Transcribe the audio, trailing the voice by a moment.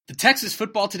The Texas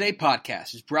Football Today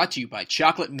podcast is brought to you by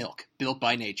Chocolate Milk, built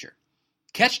by nature.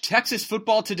 Catch Texas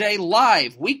Football Today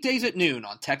live weekdays at noon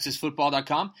on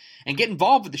TexasFootball.com and get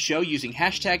involved with the show using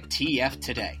hashtag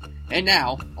TFToday. And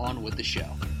now, on with the show.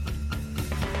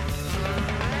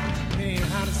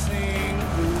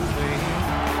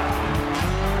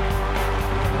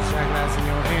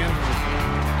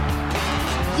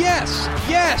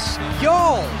 Yes,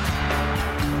 y'all!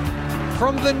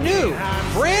 From the new,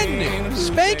 brand new,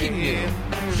 spanking new,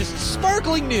 just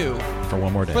sparkling new, for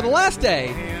one more day. For the last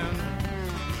day,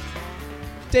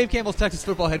 Dave Campbell's Texas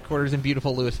Football headquarters in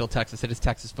beautiful Lewisville, Texas. It is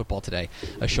Texas Football Today,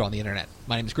 a show on the internet.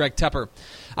 My name is Greg Tepper.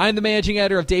 I am the managing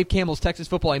editor of Dave Campbell's Texas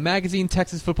Football, a magazine,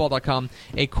 TexasFootball.com,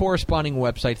 a corresponding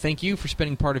website. Thank you for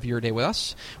spending part of your day with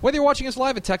us. Whether you're watching us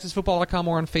live at TexasFootball.com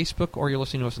or on Facebook, or you're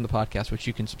listening to us on the podcast, which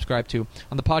you can subscribe to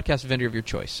on the podcast vendor of your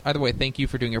choice. Either way, thank you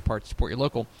for doing your part to support your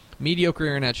local mediocre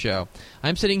internet show.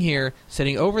 I'm sitting here,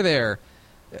 sitting over there.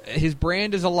 His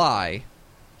brand is a lie.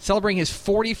 Celebrating his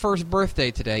 41st birthday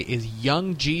today is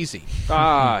Young Jeezy.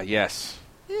 Ah, yes.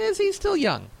 Is he still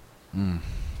young?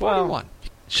 41.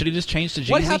 Should he just change to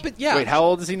Jeezy? What happened? Yeah. Wait, how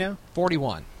old is he now?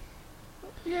 41.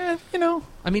 Yeah,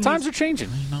 I mean, times are changing.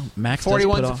 Max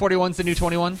 41's the new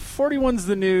 21? 41's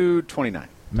the new 29.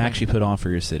 Max you put on for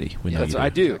your city. We know That's you what I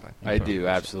do. Exactly. I do,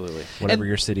 absolutely. Whatever And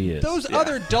your city is. Those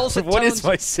other dulcet What tones. is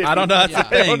my city? I don't know. That's Yeah. the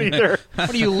thing. I don't either.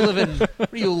 What do you live in?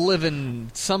 What do you live in?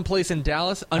 Someplace in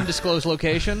Dallas, undisclosed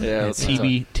location. Yeah, It's let's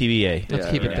TBA. Let's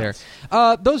Yeah, keep it right.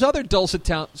 there. Those other dulcet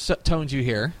tones you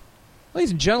hear,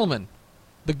 ladies and gentlemen,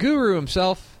 the guru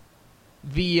himself.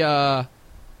 We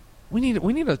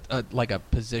need a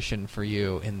position for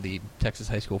you in the Texas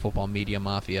high school football media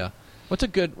mafia. What's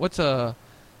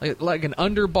like an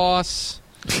underboss?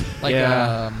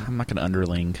 I'm like an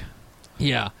underling.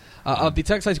 Of the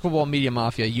Texas high school football media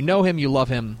mafia. You know him, you love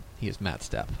him. He is Matt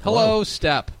Stepp. Hello,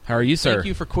 Stepp. How are you, sir? Thank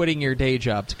you for quitting your day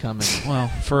job to come in. Well,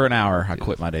 for an hour, I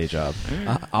quit my day job.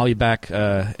 I'll be back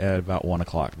at about 1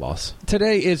 o'clock, boss.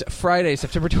 Today is Friday,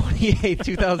 September 28th,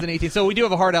 2018. So we do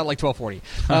have a hard out like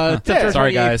 12:40.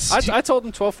 Sorry, guys. I told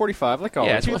him 12:45, like always.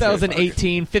 Yeah,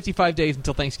 2018, 55 days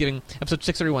until Thanksgiving. Episode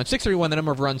 631. 631, the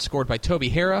number of runs scored by Toby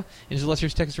Hara in his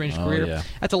illustrious Texas Rangers career. Yeah.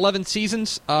 That's 11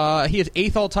 seasons. He is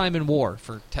 8th all-time in WAR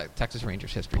for Texas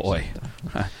Rangers history. Boy.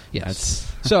 Yes.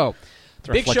 So, It's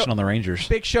a reflection on the Rangers.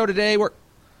 Big show today. We're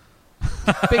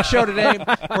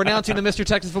announcing the Mr.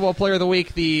 Texas Football Player of the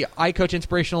Week, the iCoach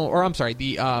Inspirational,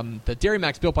 the Dairy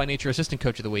Max Built by Nature Assistant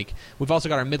Coach of the Week. We've also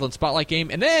got our Midland Spotlight game,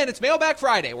 and then it's Mailbag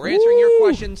Friday. We're answering your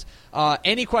questions.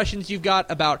 Any questions you've got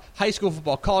about high school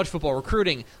football, college football,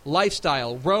 recruiting,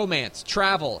 lifestyle, romance,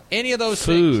 travel, any of those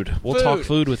things. We'll talk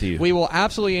food with you. We will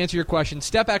absolutely answer your questions.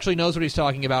 Stepp actually knows what he's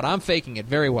talking about. I'm faking it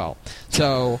very well.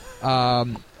 So,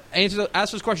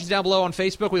 ask those questions down below on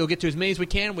Facebook. We will get to as many as we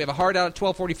can. We have a hard out at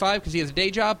 12:45 because he has a day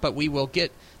job, but we will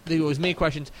get to as many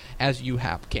questions as you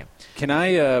can. Can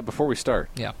I, before we start?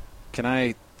 Yeah.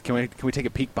 Can we take a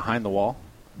peek behind the wall?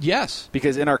 Yes.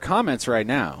 Because in our comments right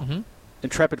now,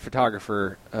 intrepid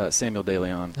photographer Samuel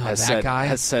DeLeon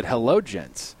has said, "Hello,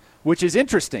 gents," which is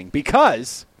interesting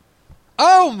because.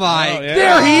 Oh my! yeah.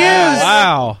 There he is!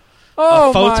 Wow.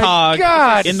 Oh a photog my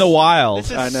God! in the wild.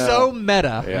 This I is know. so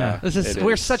meta. Yeah,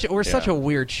 We're such a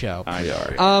weird show. I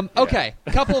know. Okay,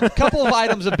 couple of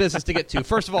items of business to get to.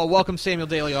 First of all, welcome Samuel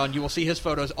DeLeon. You will see his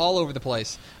photos all over the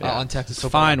place on Texas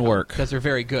Football. Fine work because they're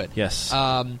very good. Yes.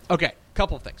 Okay,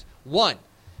 couple of things. One,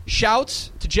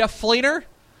 shouts to Jeff Fleener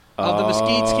of the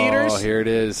Mesquite Skeeters. Oh, here it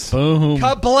is. Boom.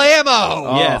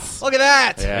 Kablamo! Yes. Look at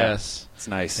that. Yes. It's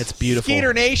nice. It's beautiful.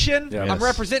 Skeeter Nation. Yeah. I'm Yes.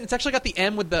 representing. It's actually got the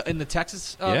M in the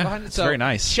Texas behind it. It's So very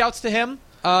nice. Shouts to him.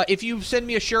 If you send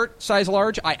me a shirt size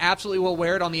large, I absolutely will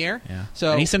wear it on the air. Yeah. So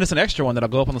and he sent us an extra one that'll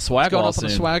go up on the swag it's going wall up on the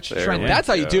soon. swag There trend. we That's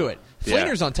how you go. do it. Yeah.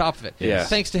 Fleener's on top of it. Yeah.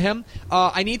 Thanks to him.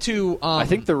 I need to. I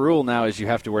think the rule now is you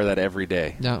have to wear that every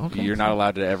day. No, okay. You're not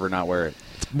allowed to ever not wear it.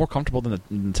 It's more comfortable than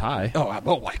the tie. Oh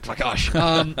my gosh!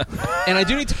 And I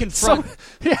do need to confront.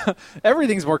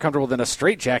 Everything's more comfortable than a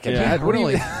straight jacket. Yeah, Matt. What do you-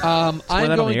 really. I'm wear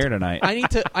that on going the air tonight.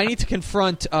 I need to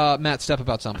confront Matt Stepp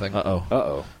about something.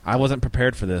 Uh-oh. I wasn't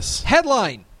prepared for this.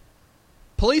 Headline: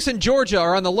 Police in Georgia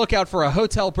are on the lookout for a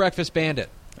hotel breakfast bandit.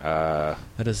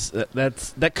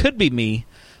 That could be me,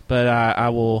 but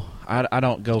I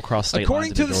don't go across state According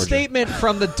lines to into the Georgia. statement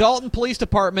from the Dalton Police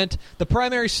Department, the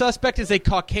primary suspect is a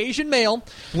Caucasian male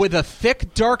with a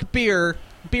thick, dark beard,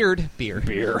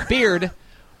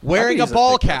 wearing a he's a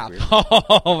ball thick, cap. dark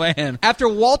Oh man. After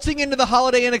waltzing into the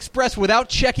Holiday Inn Express without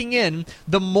checking in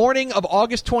the morning of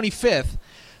August 25th,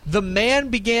 The man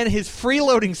began his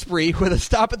freeloading spree with a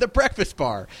stop at the breakfast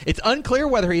bar. It's unclear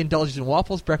whether he indulges in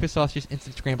waffles, breakfast sausages,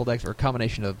 instant scrambled eggs, or a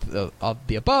combination of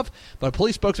the above, but a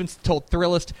police spokesman told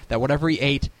Thrillist that whatever he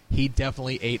ate, he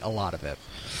definitely ate a lot of it.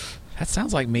 That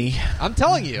sounds like me. I'm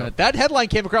telling you. That headline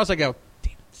came across, I go,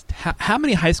 damn it. How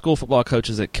many high school football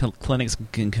coaches at clinics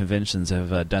and conventions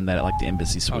have done that at like the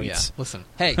Embassy Suites? Oh, yeah. Listen,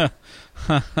 hey,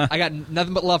 I got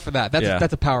nothing but love for that.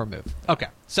 That's a power move. Okay,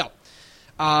 so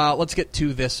let's get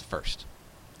to this first.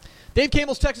 Dave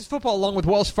Campbell's Texas Football, along with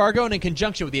Wells Fargo, and in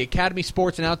conjunction with the Academy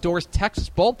Sports and Outdoors Texas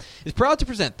Bowl, is proud to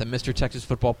present the Mr. Texas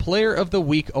Football Player of the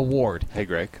Week Award. Hey,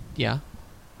 Greg. Yeah?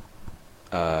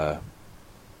 I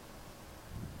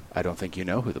don't think you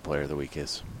know who the Player of the Week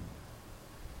is.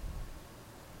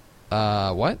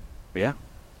 What? Yeah.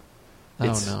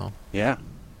 Oh, no. Yeah.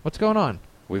 What's going on?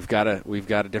 We've got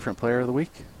a different Player of the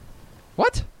Week.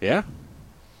 What? Yeah.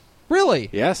 Really?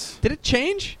 Yes. Did it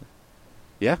change?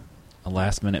 Yeah. A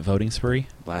last-minute voting spree?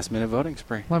 Last-minute voting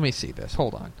spree. Let me see this.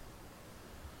 Hold on.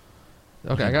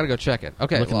 Okay, I got to go check it.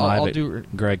 Okay, Looking I'll live do.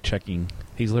 Greg checking.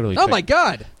 He's literally. Oh my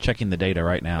God! Checking the data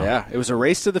right now. Yeah, it was a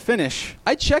race to the finish.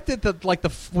 I checked it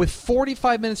with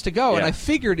 45 minutes to go, and I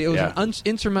figured it was an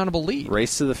insurmountable lead.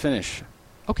 Race to the finish.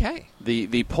 Okay.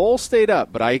 The poll stayed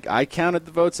up, but I counted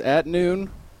the votes at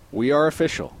noon. We are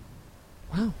official.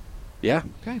 Wow. Yeah.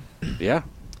 Okay. Yeah.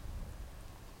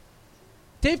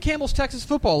 Dave Campbell's Texas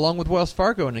Football, along with Wells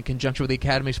Fargo and in conjunction with the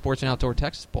Academy Sports and Outdoor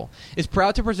Texas Bowl, is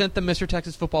proud to present the Mr.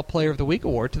 Texas Football Player of the Week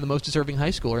Award to the most deserving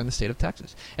high schooler in the state of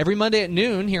Texas. Every Monday at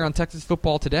noon here on Texas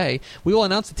Football Today, we will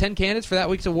announce the 10 candidates for that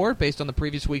week's award based on the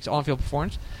previous week's on-field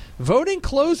performance. Voting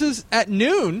closes at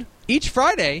noon each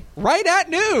Friday, right at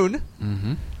noon,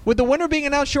 with the winner being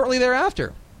announced shortly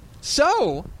thereafter.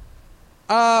 So,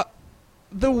 the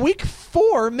Week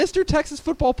 4 Mr. Texas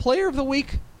Football Player of the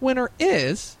Week winner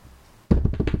is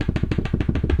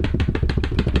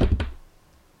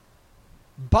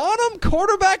Bonham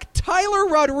quarterback Tyler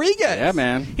Rodriguez. Yeah,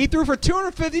 man. He threw for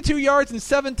 252 yards and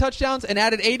 7 touchdowns and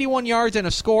added 81 yards and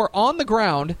a score on the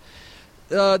ground.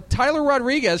 Tyler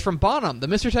Rodriguez from Bonham, the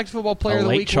Mr. Texas Football Player of the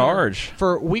Week charge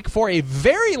for Week 4, a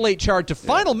very late charge to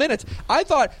final minutes. I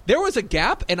thought there was a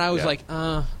gap, and I was like,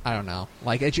 I don't know.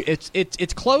 Like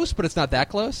it's close, but it's not that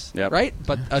close, right?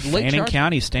 But a late Fanning charge.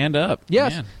 County, stand up.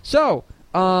 Yes. Man. So,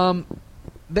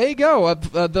 there you go.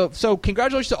 So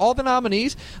congratulations to all the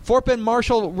nominees. Fort Bend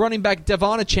Marshall running back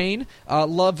Devon Chain,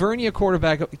 La Vernia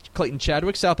quarterback Clayton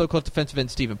Chadwick, South Oak Cliff defensive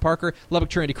end Stephen Parker, Lubbock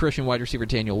Trinity Christian wide receiver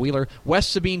Daniel Wheeler,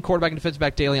 West Sabine quarterback and defensive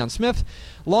back Daleon Smith,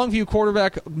 Longview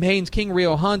quarterback Haynes King,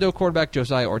 Rio Hondo quarterback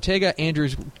Josiah Ortega,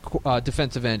 Andrews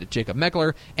defensive end Jacob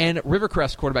Meckler, and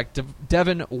Rivercrest quarterback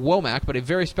Devin Womack. But a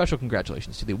very special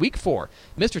congratulations to the Week 4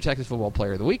 Mr. Texas Football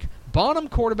Player of the Week, Bonham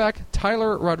quarterback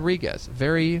Tyler Rodriguez.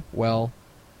 Very well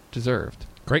deserved.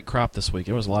 Great crop this week.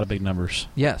 It was a lot of big numbers.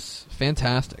 Yes,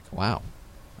 fantastic. Wow.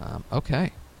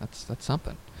 Okay, that's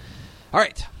something. All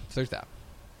right, so there's that.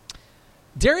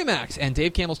 Dairy Max and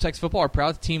Dave Campbell's Texas Football are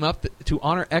proud to team up to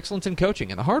honor excellence in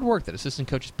coaching and the hard work that assistant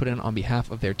coaches put in on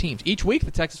behalf of their teams. Each week,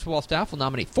 the Texas football staff will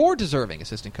nominate 4 deserving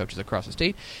assistant coaches across the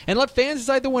state and let fans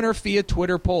decide the winner via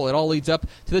Twitter poll. It all leads up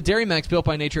to the Dairy Max Built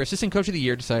by Nature Assistant Coach of the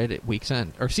Year decided at week's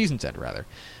end, or season's end, rather.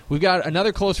 We've got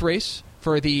another close race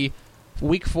for the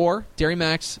Week 4 Dairy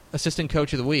Max Assistant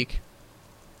Coach of the Week,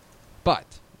 but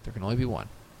there can only be one.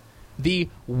 The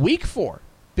Week 4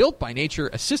 Built by Nature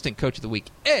Assistant Coach of the Week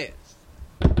is...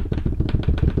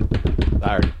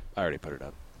 I already put it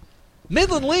up.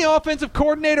 Midland Lee offensive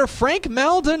coordinator Frank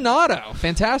Maldonado.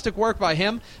 Fantastic work by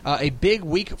him. A big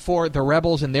week for the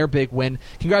Rebels and their big win.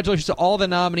 Congratulations to all the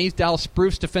nominees. Dallas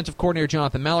Spruce defensive coordinator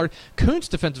Jonathan Mallard, Kuntz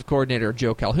defensive coordinator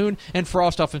Joe Calhoun, and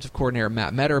Frost offensive coordinator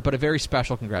Matt Metter. But a very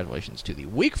special congratulations to the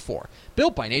Week 4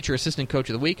 Built by Nature Assistant Coach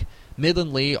of the Week,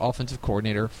 Midland Lee offensive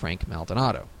coordinator Frank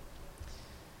Maldonado.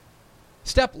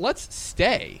 Step, let's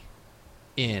stay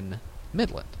in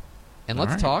Midland. And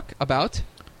let's talk about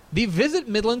the Visit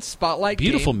Midland Spotlight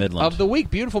Beautiful game Midland. of the week.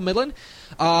 Beautiful Midland.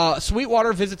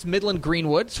 Sweetwater visits Midland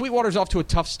Greenwood. Sweetwater's off to a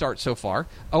tough start so far.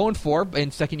 0-4.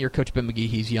 And second-year coach Ben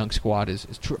McGee's young squad is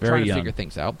trying to figure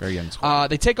things out. Very young squad.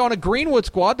 They take on a Greenwood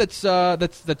squad that's got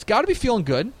to be feeling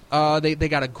good. They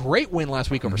got a great win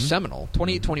last week over Seminole.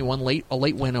 28-21, a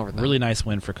late win over them. Really nice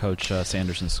win for Coach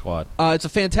Sanderson's squad. It's a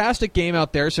fantastic game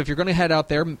out there. So if you're going to head out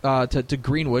there to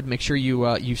Greenwood, make sure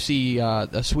you see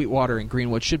Sweetwater and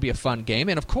Greenwood. Should be a fun game.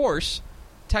 And, of course,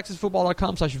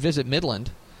 TexasFootball.com/Visit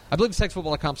Midland. I believe it's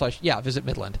TexasFootball.com/Visit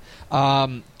Midland.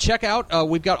 Check out.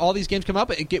 We've got all these games coming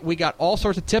up. We got all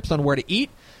sorts of tips on where to eat,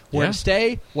 where to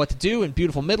stay, what to do in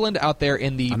beautiful Midland out there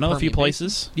in the I know a few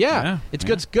places.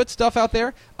 It's good stuff out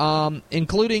there,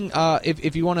 including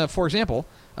if you want to, for example,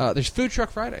 There's Food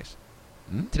Truck Fridays.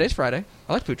 Today's Friday.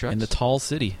 I like food trucks. In the tall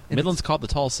city. Midland's called the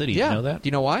tall city. Yeah. Do you know that? Do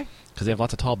you know why? Because they have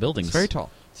lots of tall buildings. It's very tall.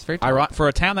 It's very tall. For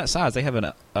a town that size, they have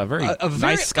a very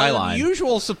nice skyline.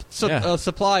 Unusual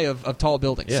supply of tall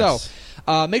buildings. Yes.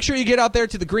 So make sure you get out there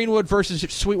to the Greenwood versus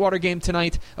Sweetwater game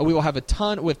tonight. We will have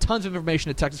tons of information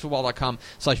at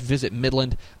TexasFootball.com/Visit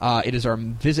Midland. It is our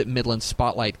Visit Midland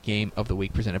Spotlight Game of the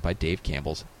Week presented by Dave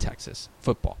Campbell's Texas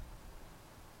Football.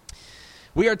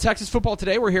 We are Texas Football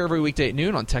Today. We're here every weekday at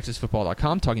noon on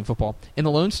TexasFootball.com, talking football in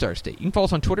the Lone Star State. You can follow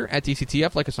us on Twitter at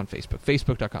DCTF, like us on Facebook,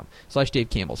 Facebook.com/Dave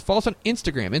Campbell's. Follow us on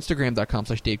Instagram,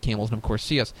 Instagram.com/Dave Campbell's, and of course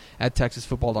see us at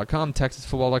TexasFootball.com.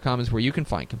 TexasFootball.com is where you can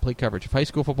find complete coverage of high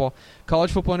school football,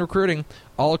 college football, and recruiting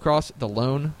all across the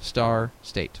Lone Star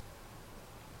State.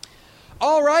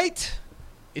 All right.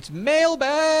 It's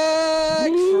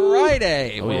Mailbag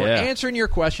Friday. We're answering your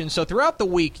questions. So throughout the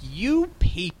week, you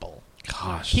people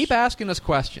keep asking us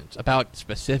questions about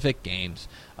specific games,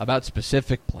 about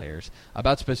specific players,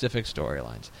 about specific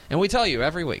storylines. And we tell you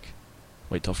every week,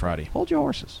 wait till Friday. Hold your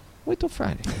horses. Wait till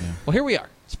Friday. Yeah. Well, here we are.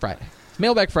 It's Friday. It's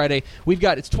Mailbag Friday.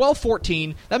 It's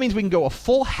 12:14. That means we can go a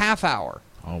full half hour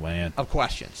of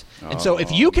questions. And so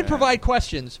if you can provide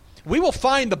questions, we will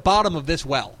find the bottom of this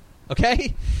well.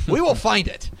 Okay? We will find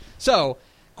it. So,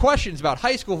 questions about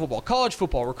high school football, college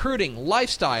football, recruiting,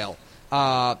 lifestyle,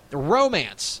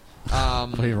 romance. You're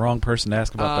the wrong person to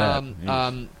ask about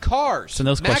that. Cars. Send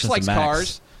those Max questions likes to Max.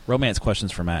 Cars. Romance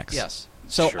questions for Max. Yes.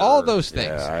 So all those things.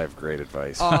 Yeah, I have great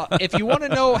advice. If you want to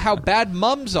know how bad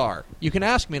mums are, you can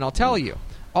ask me and I'll tell you.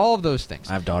 All of those things.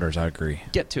 I have daughters. I agree.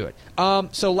 Get to it.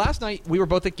 So last night we were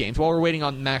both at games while we were waiting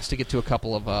on Max to get to a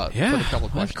couple of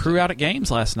questions. Crew out at games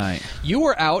last night. You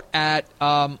were out at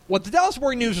what the Dallas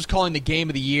Morning News was calling the game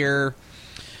of the year.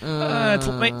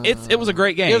 It was a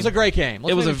great game. It was a great game.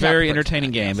 It was a very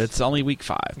entertaining game. It's only week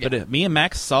 5, but me and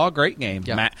Max saw a great game.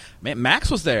 Yeah.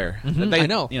 Max was there. Mm-hmm, I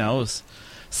know. You know,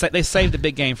 they saved a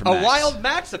big game for Max. A wild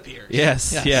Max appears.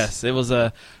 Yes. It was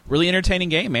a really entertaining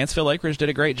game. Mansfield Lake Ridge did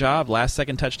a great job. Last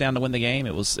second touchdown to win the game.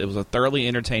 It was a thoroughly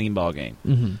entertaining ball game.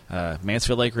 Mm-hmm.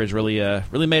 Mansfield Lake Ridge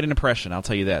really made an impression. I'll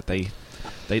tell you that. They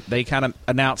kind of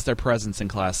announced their presence in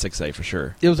Class 6A for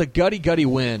sure. It was a gutty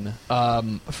win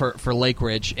for Lake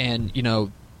Ridge, and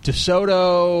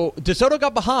DeSoto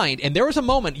got behind, and there was a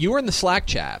moment you were in the Slack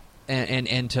chat,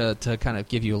 and to kind of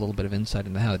give you a little bit of insight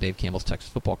into how the Dave Campbell's Texas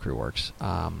Football Crew works.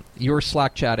 You were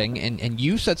Slack chatting, and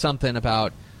you said something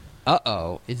about,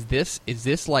 is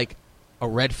this like a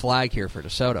red flag here for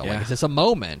DeSoto? Yeah. Like, is this a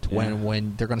moment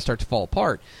when they're going to start to fall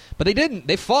apart? But they didn't.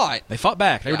 They fought. They fought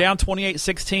back. They were down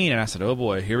 28-16, and I said, oh,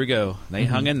 boy, here we go. They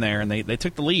hung in there, and they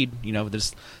took the lead. You know, they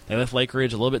left Lake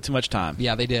Ridge a little bit too much time.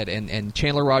 Yeah, they did. And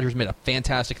Chandler Rogers made a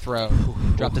fantastic throw,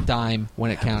 dropped a dime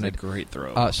when it counted. Was a great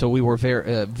throw. So we were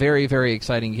very, very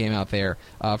exciting game out there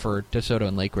for DeSoto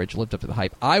and Lake Ridge. Lived up to the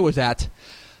hype. I was at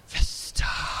the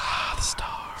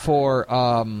Star for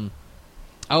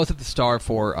I was at the Star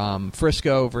for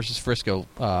Frisco versus Frisco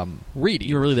Reedy.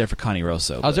 You were really there for Connie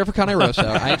Rosso. I was there for Connie Rosso.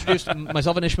 I introduced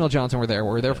myself and Ishmael Johnson were there.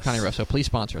 We were there for Connie Rosso. Please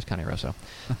sponsor us, Connie Rosso.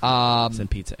 Send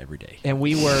pizza every day. And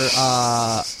we were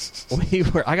I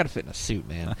got to fit in a suit,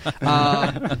 man.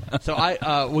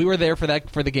 So we were there for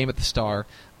the game at the Star.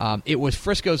 It was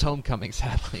Frisco's homecoming,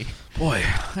 sadly. Boy,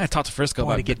 I talked to Frisco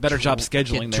about a better job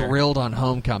scheduling there. Drilled on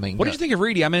homecoming. What did you think of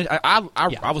Reedy? I mean,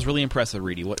 I was really impressed with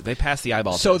Reedy. They passed the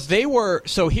eyeball test.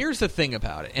 So here's the thing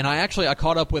about it, and I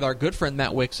caught up with our good friend Matt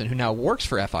Wixon, who now works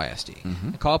for FISD. Mm-hmm.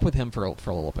 I caught up with him for a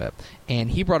little bit, and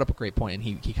he brought up a great point, and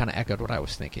he kind of echoed what I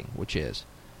was thinking, which is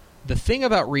the thing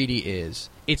about Reedy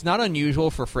is it's not unusual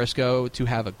for Frisco to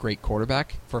have a great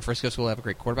quarterback, for a Frisco school to have a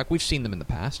great quarterback. We've seen them in the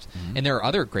past, and there are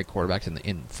other great quarterbacks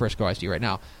in Frisco ISD right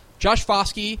now. Josh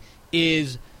Foskey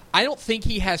is... I don't think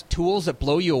he has tools that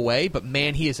blow you away, but,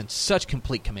 man, he is in such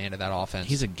complete command of that offense.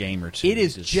 He's a gamer, too. It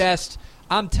is just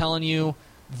I'm telling you,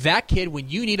 that kid, when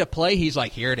you need a play, he's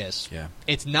like, here it is. Yeah.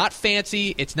 It's not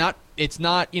fancy. It's not it's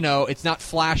not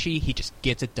flashy. He just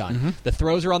gets it done. Mm-hmm. The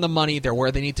throws are on the money. They're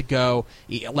where they need to go.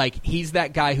 He's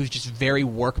that guy who's just very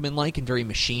workman-like and very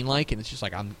machine-like, and it's just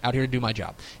like, I'm out here to do my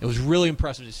job. It was really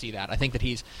impressive to see that. I think that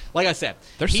he's, like I said,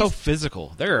 they're so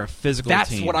physical. They're a physical team.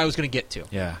 That's what I was going to get to.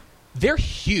 Yeah. They're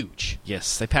huge.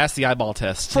 Yes, they passed the eyeball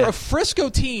test. For a Frisco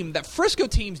team, Frisco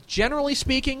teams, generally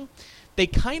speaking, they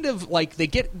kind of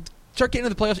start getting into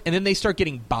the playoffs, and then they start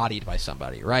getting bodied by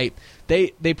somebody, right?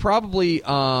 They probably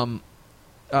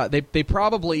they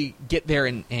probably get there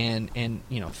and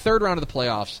third round of the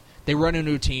playoffs, they run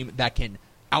into a team that can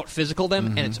out physical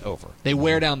them, and it's over. They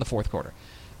wear down the fourth quarter.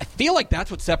 I feel like that's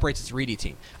what separates this Reedy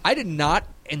team. I did not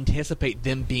anticipate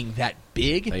them being that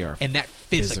big and that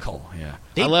physical. Yeah,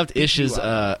 I loved Ish's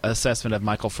assessment of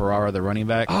Michael Ferrara, the running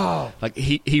back. Oh, like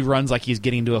he runs like he's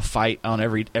getting into a fight on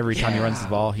every time he runs the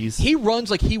ball. He runs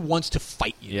like he wants to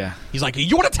fight you. Yeah, he's like,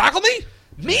 you want to tackle me?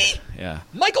 Me? Yeah.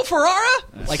 Michael Ferrara?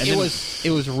 Like it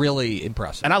was really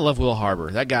impressive. And I love Will Harbor.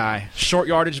 That guy, short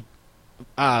yardage,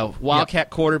 wildcat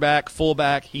quarterback,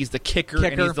 fullback. He's the kicker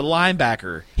and he's the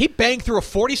linebacker. He banged through a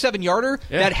 47-yarder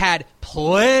that had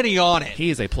plenty on it. He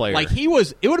is a player. Like it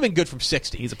would have been good from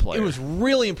 60. He's a player. It was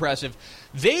really impressive.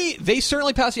 They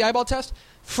certainly passed the eyeball test.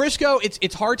 Frisco,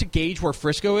 it's hard to gauge where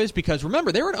Frisco is because,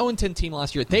 remember, they were an 0-10 team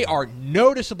last year. They are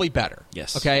noticeably better.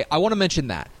 Yes. Okay? I want to mention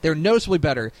that. They're noticeably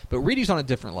better, but Reedy's on a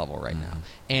different level right now.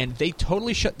 And they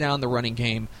totally shut down the running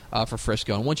game for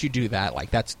Frisco. And once you do that,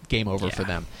 like, that's game over for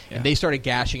them. Yeah. And they started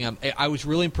gashing them. I was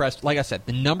really impressed. Like I said,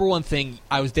 the number one thing,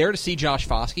 I was there to see Josh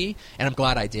Foskey, and I'm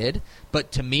glad I did.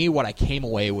 But to me, what I came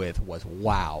away with was,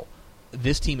 wow,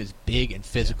 this team is big and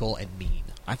physical and mean.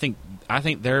 I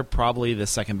think they're probably the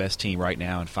second best team right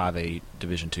now in 5A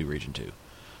Division II Region 2.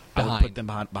 I would put them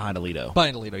behind Aledo.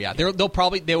 Behind Aledo, yeah.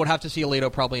 They would have to see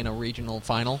Aledo probably in a regional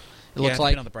final. It looks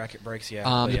like depending on the bracket breaks,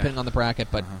 depending on the bracket,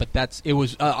 but it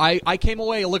was. I came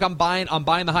away. Look, I'm buying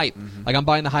the hype. Like I'm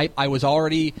buying the hype. I was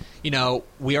already, we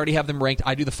already have them ranked.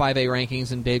 I do the 5A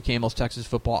rankings in Dave Campbell's Texas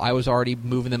Football. I was already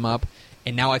moving them up.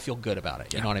 And now I feel good about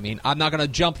it. You know what I mean? I'm not going to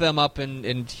jump them up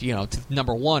and to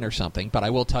number one or something, but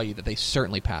I will tell you that they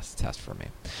certainly passed the test for me.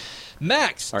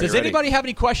 Max, does anybody have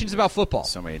any questions about football?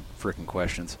 So many freaking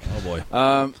questions. Oh, boy.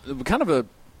 We're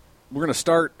going to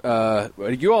start.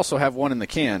 You also have one in the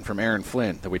can from Aaron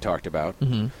Flynn that we talked about.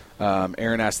 Mm-hmm.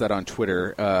 Aaron asked that on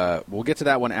Twitter. We'll get to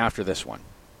that one after this one.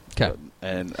 Okay.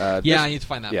 I need to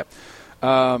find that.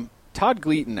 Yeah. Todd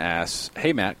Gleaton asks,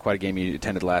 hey, Matt, quite a game you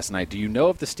attended last night. Do you know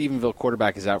if the Stephenville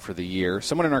quarterback is out for the year?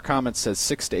 Someone in our comments says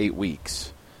 6 to 8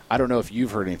 weeks. I don't know if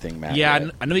you've heard anything, Matt. Yeah,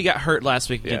 I know he got hurt last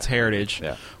week against Heritage,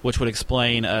 which would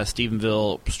explain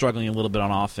Stephenville struggling a little bit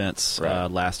on offense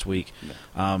last week.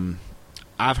 Yeah.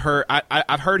 I've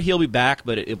heard he'll be back,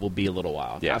 but it will be a little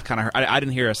while. Yeah. I've kind of heard. I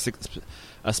didn't hear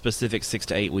a specific 6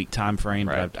 to 8 week time frame,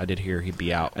 but I did hear he'd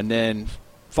be out. And then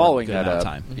following that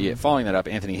up,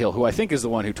 Anthony Hill, who I think is the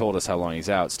one who told us how long he's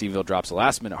out. Stephenville drops a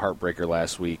last-minute heartbreaker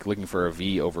last week, looking for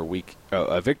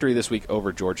a victory this week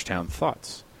over Georgetown.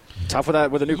 Thoughts? Tough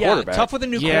with a new quarterback. Tough with a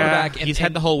new quarterback. He's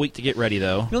had the whole week to get ready,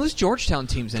 though. This Georgetown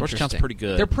team's interesting. Georgetown's pretty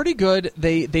good. They're pretty good.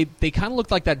 They kind of look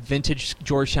like that vintage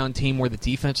Georgetown team where the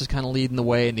defense is kind of leading the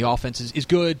way and the offense is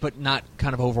good, but not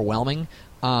kind of overwhelming.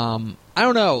 I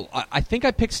don't know. I think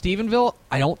I picked Stephenville.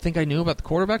 I don't think I knew about the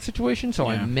quarterback situation, so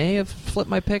I may have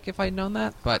flipped my pick if I had known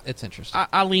that, but it's interesting.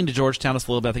 I lean to Georgetown just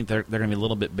a little bit. I think they're going to be a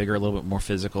little bit bigger, a little bit more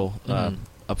physical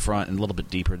up front, and a little bit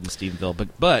deeper than Stephenville.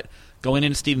 But going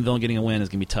into Stephenville and getting a win is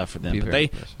going to be tough for them.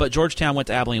 But Georgetown went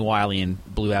to Abilene Wiley and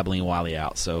blew Abilene Wiley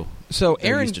out. So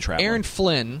Aaron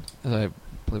Flynn, as I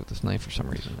play with this knife for some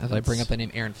reason, as I bring up the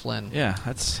name Aaron Flynn. Yeah,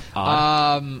 that's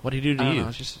odd. What did he do to you?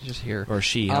 Know, just here. Or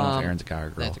she. I don't know if Aaron's a guy or a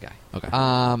girl. That's a guy.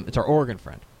 Okay. It's our Oregon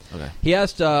friend. Okay. He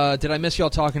asked, did I miss y'all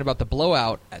talking about the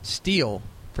blowout at Steele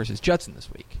versus Judson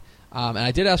this week? And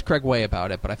I did ask Craig Way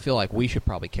about it, but I feel like we should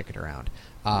probably kick it around.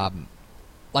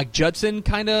 Like Judson,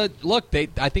 kind of look.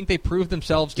 I think they proved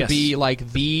themselves to be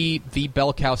like the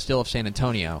bell cow still of San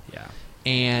Antonio. Yeah.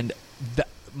 And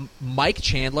Mike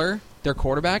Chandler, their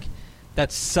quarterback,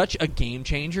 that's such a game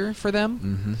changer for them.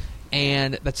 Mm-hmm.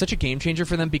 And that's such a game changer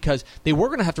for them because they were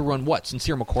going to have to run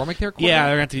Sincere McCormick there? Yeah,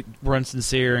 they're going to have to run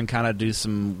Sincere and kind of do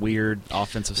some weird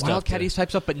offensive stuff. Wildcat-y type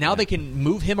stuff, but now they can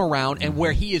move him around and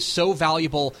where he is so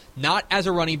valuable, not as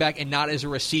a running back and not as a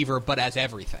receiver, but as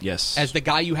everything. Yes. As the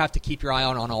guy you have to keep your eye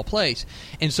on all plays.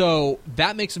 And so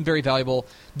that makes him very valuable.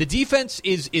 The defense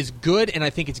is good, and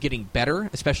I think it's getting better,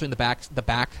 especially in the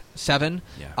back seven.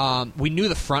 Yeah. We knew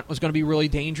the front was going to be really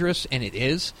dangerous, and it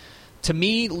is. To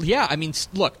me, I mean,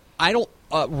 look, I don't.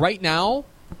 Right now,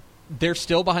 they're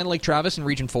still behind Lake Travis in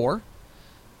Region 4,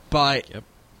 but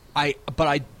I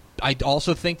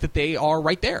also think that they are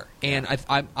right there. And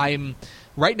I'm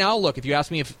right now. Look, if you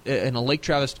ask me if in a Lake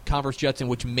Travis Converse Judson,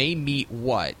 which may meet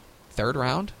third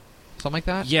round, something like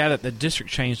that. Yeah, the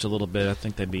district changed a little bit. I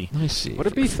think they'd be. Let me see. Would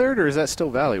it be third or is that still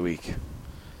Valley Week?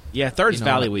 Yeah, third's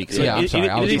Valley Week. So I'm sorry.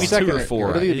 It'd be 2 or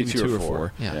 4. It'd be 2 or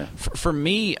 4. Yeah. For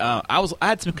me, I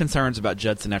had some concerns about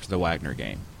Judson after the Wagner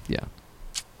game.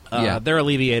 Yeah. They're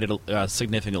alleviated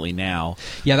significantly now.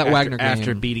 Yeah, that Wagner game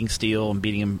after beating Steele and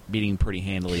beating him pretty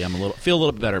handily. feel a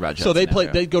little bit better about Judson. So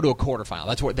they go to a quarterfinal.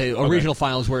 That's where a regional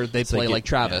finals where they play Lake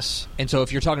Travis. Yeah. And so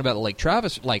if you're talking about Lake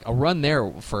Travis, like a run there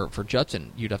for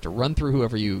Judson, you'd have to run through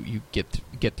whoever you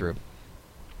get through.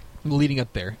 leading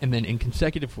up there, and then in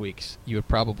consecutive weeks, you would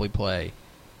probably play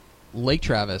Lake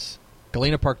Travis,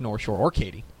 Galena Park North Shore, or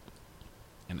Katy,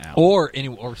 and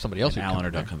Allen. or somebody else, and Allen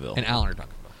or Duncanville, and Allen or Duncanville.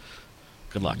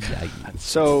 Good luck. Yeah,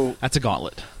 so that's a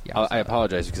gauntlet. Yeah, I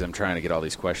apologize because I'm trying to get all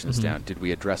these questions down. Did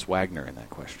we address Wagner in that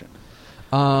question?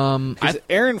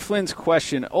 Aaron Flynn's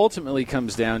question ultimately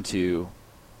comes down to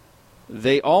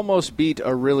they almost beat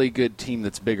a really good team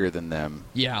that's bigger than them.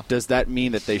 Yeah. Does that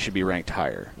mean that they should be ranked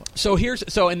higher?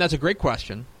 And that's a great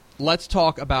question. Let's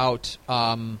talk about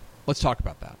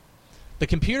that. The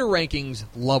computer rankings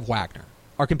love Wagner.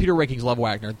 Our computer rankings love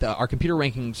Wagner. Our computer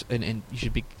rankings, and you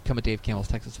should become a Dave Campbell's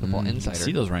Texas Football Insider.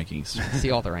 See those rankings.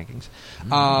 See all the rankings.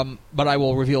 But I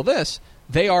will reveal this.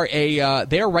 They are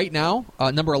right now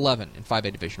number 11 in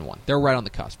 5A Division I. They're right on the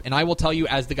cusp. And I will tell you,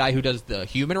 as the guy who does the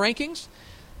human rankings,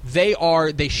 they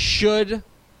should,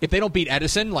 if they don't beat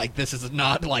Edison, like this is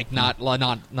not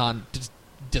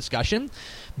discussion,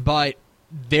 but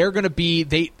they're going to be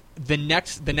the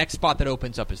next spot that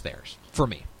opens up is theirs for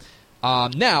me.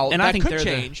 Now, and that could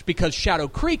change because Shadow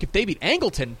Creek, if they beat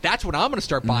Angleton, that's when I'm going to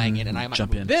start buying in, and I might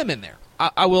put them in there.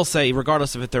 I will say,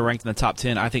 regardless of if they're ranked in the top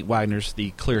 10, I think Wagner's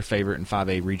the clear favorite in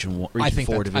 5A Region 4 Division 1. I think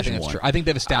that's true. I think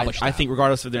they've established I think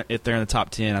regardless of if they're in the top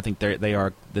 10, I think they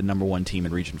are the number one team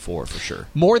in Region 4 for sure.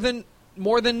 More than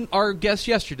our guest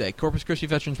yesterday, Corpus Christi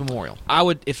Veterans Memorial. I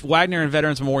would, if Wagner and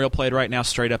Veterans Memorial played right now,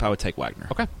 straight up, I would take Wagner.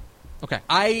 Okay.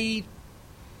 I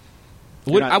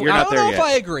don't know if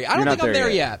I agree. I don't think I'm there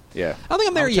yet. Yeah. I don't think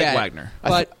I'm there yet. Wagner.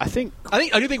 But I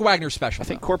do think Wagner's special. I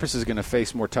think Corpus is going to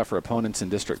face more tougher opponents in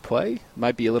district play.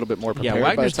 Might be a little bit more prepared. Yeah,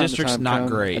 Wagner's by the time district's not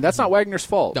great. And that's not Wagner's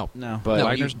fault. No. But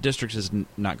Wagner's district is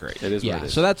not great. It is what it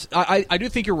is. So that's I do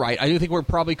think you're right. I do think we're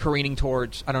probably careening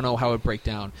towards, I don't know how it would break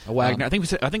down. Wagner. I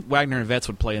think Wagner and Vets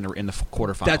would play in the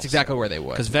quarterfinals. That's exactly where they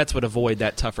would. Because Vets would avoid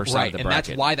that tougher side of the bracket. And that's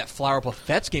why that Flower Bluff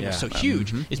Vets game is so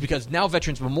huge, is because now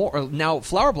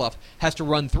Flower Bluff has to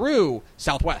run through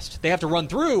Southwest. They have to run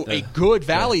through a good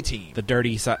Valley team. The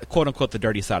dirty side, quote unquote, the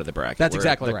dirty side of the bracket. That's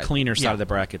exactly right. The cleaner side of the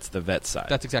bracket's the Vet side.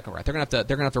 That's exactly right. They're gonna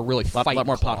have to really fight. A lot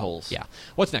more potholes. Yeah.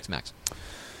 What's next, Max?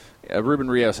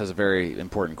 Ruben Rios has a very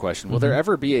important question. Will there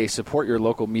ever be a support your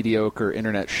local mediocre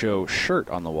internet show shirt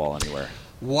on the wall anywhere?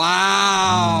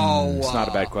 Wow. It's not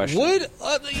a bad question.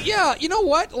 Yeah, you know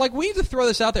what? Like, we need to throw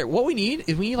this out there. What we need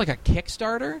is like a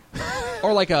Kickstarter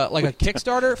or like a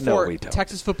Kickstarter for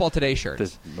Texas Football Today shirts. This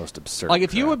is the most absurd. Like,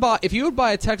 if you would buy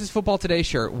a Texas Football Today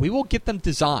shirt, we will get them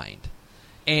designed.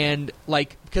 And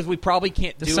because we probably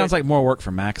can't do it. This sounds like more work for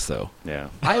Max, though. Yeah.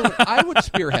 I would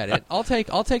spearhead it. I'll take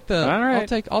the All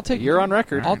right. I'll take You're on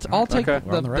record. I'll take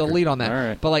the lead on that. All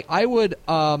right. But like, I would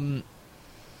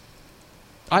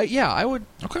I would.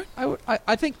 Okay.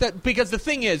 I think that, because the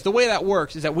thing is, the way that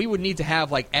works is that we would need to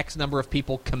have like X number of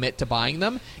people commit to buying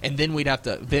them, and then we'd have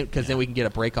to, because then we can get a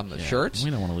break on the shirts. We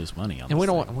don't want to lose money on this. And we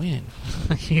don't want to win.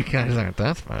 You guys aren't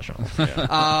that special.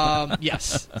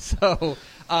 Yes. So,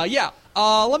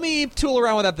 let me tool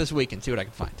around with that this week and see what I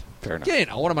can find. Fair enough.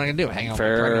 Yeah, what am I going to do? Hang out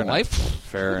with my life?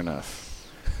 Fair enough.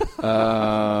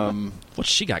 What's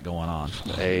she got going on?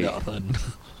 Nothing.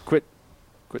 Quit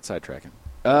sidetracking.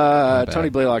 Tony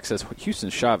Blaylock says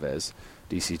Houston Chavez,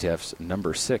 DCTF's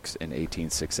number 6 in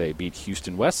 18-6A, beat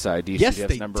Houston Westside,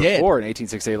 DCTF's number 4 in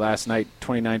 18-6A last night,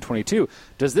 29-22.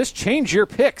 Does this change your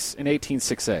picks in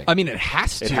 18-6A? I mean, it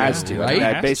has to. It has to.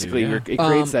 Right? It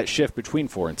creates that shift between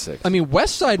 4 and 6. I mean,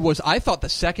 Westside was, I thought, the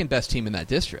second best team in that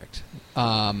district,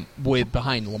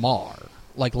 behind Lamar.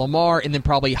 Like Lamar, and then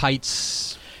probably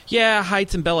Heights. Yeah,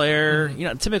 Heights and Bel Air. You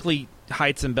know, typically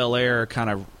Heights and Bel Air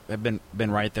kind of have been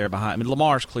right there behind. I mean,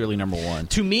 Lamar's clearly number 1.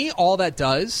 To me, all that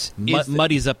does is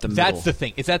muddies up the middle. That's the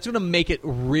thing. That's going to make it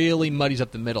really muddies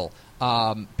up the middle,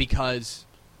 because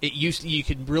you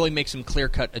could really make some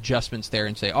clear-cut adjustments there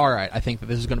and say, all right, I think that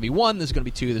this is going to be 1, this is going to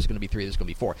be 2, this is going to be 3, this is going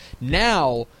to be 4.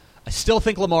 Now, I still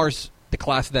think Lamar's the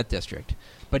class of that district,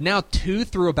 but now 2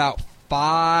 through about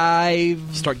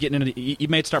 5. Start getting into you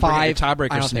may start bringing your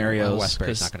tiebreaker scenarios.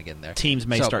 Westbury's not going to get in there. Teams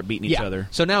may start beating each other.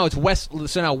 So now it's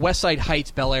Westside,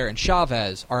 Heights, Bel Air, and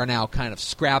Chavez are now kind of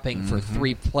scrapping for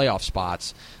 3 playoff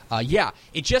spots.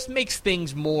 It just makes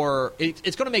things more.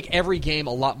 It's going to make every game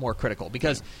a lot more critical,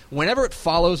 because whenever it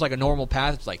follows like a normal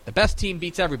path, it's like the best team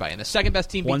beats everybody, and the second best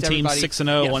team beats everybody. One team's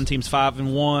 6-0, one team's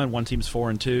 5-1, one team's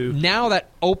 4-2. Now that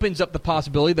opens up the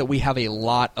possibility that we have a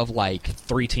lot of like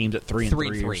 3 teams at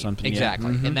 3-3 or something.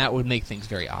 Exactly, and that would make things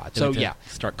very odd. So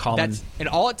start calling. And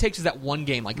all it takes is that one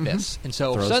game like this, and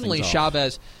so suddenly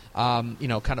Chavez, kind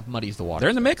of muddies the water. They're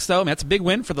in the mix, though. I mean, that's a big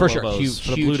win for the Lobos,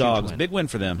 for the Blue Dogs. Big win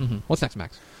for them. Mm-hmm. What's next,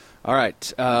 Max? All right.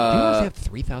 Do you realize they have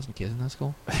 3,000 kids in that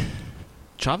school?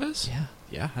 Chavez? Yeah.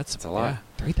 Yeah, that's a lot.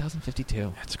 Yeah,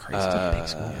 3,052. That's crazy. That's a big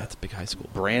school. Yeah, that's a big high school.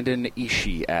 Brandon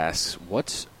Ishii asks,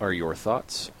 what are your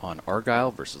thoughts on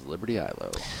Argyle versus Liberty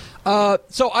Ilo?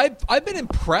 So I've been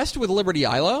impressed with Liberty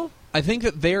Ilo. I think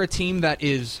that they're a team that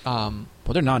is.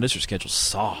 Well, their non-district schedule's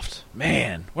soft.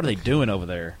 Man, what are they doing over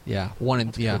there? Yeah,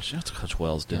 that's what Coach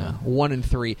Wells doing. Yeah,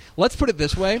 1-3. Let's put it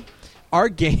this way: our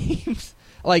games,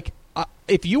 like,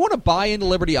 if you want to buy into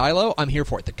Liberty Ilo, I'm here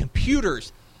for it. The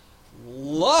computers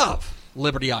love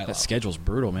Liberty Ilo. That schedule's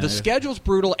brutal, man. The schedule's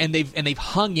brutal, and they've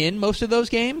hung in most of those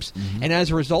games, and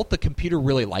as a result, the computer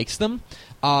really likes them.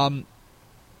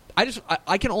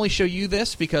 I can only show you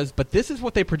this but this is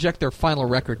what they project their final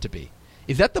record to be.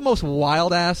 Is that the most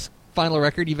wild ass final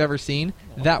record you've ever seen?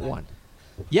 That one.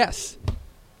 Yes.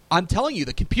 I'm telling you,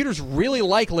 the computers really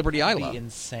like Liberty Ilo. That would be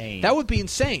insane. That would be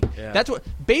insane. Yeah. That's what.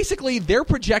 Basically, they're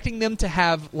projecting them to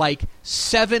have like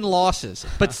 7 losses,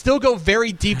 but still go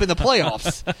very deep in the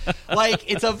playoffs. Like,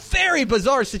 it's a very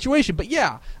bizarre situation. But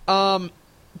yeah,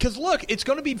 because look, it's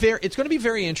going to be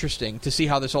very interesting to see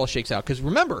how this all shakes out. Because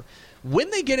remember, when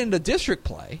they get into district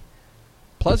play,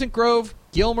 Pleasant Grove,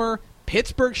 Gilmer,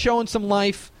 Pittsburgh showing some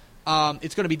life.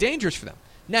 It's going to be dangerous for them.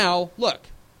 Now, look,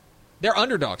 they're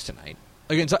underdogs tonight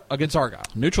against Argyle.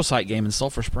 Neutral site game in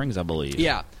Sulphur Springs, I believe.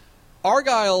 Yeah.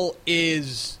 Argyle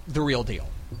is the real deal.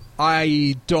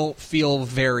 I don't feel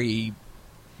very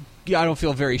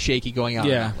shaky going out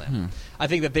on that limb. I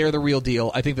think that they're the real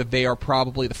deal. I think that they are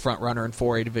probably the front runner in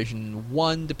 4A Division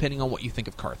 1, depending on what you think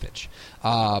of Carthage.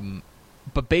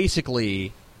 But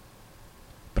basically...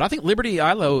 But I think Liberty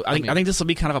Ilo. I think this will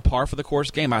be kind of a par for the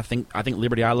course game. I think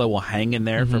Liberty Ilo will hang in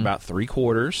there for about 3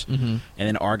 quarters, and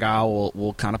then Argyle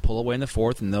will kind of pull away in the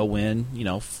fourth, and they'll win,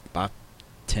 by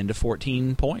 10 to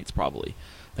 14 points probably.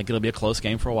 I think it'll be a close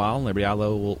game for a while. Liberty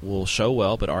Ilo will show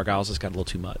well, but Argyle's just got a little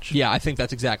too much. Yeah, I think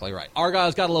that's exactly right.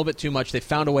 Argyle's got a little bit too much. They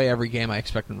found a way every game. I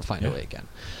expect them to find a way again.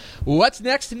 What's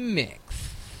next, Mix?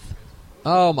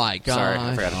 Oh, my God. Sorry,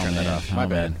 I forgot to turn that off. My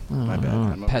bad. My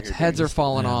bad. Pets' heads are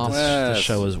falling off. The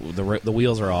show is the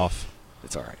wheels are off.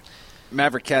 It's all right.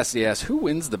 Maverick Cassidy asks, who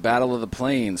wins the Battle of the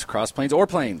Plains, Cross Plains or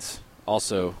Plains?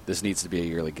 Also, this needs to be a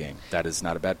yearly game. That is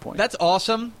not a bad point. That's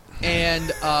awesome,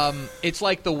 and it's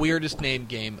like the weirdest named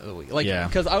game of the week.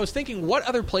 Because I was thinking, what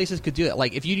other places could do that?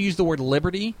 Like, if you use the word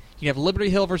Liberty, you have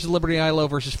Liberty Hill versus Liberty Ilo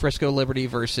versus Frisco Liberty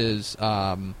versus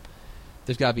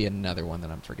there's got to be another one that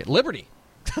I'm forgetting. Liberty.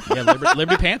 Yeah,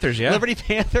 Liberty Panthers, yeah. Liberty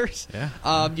Panthers.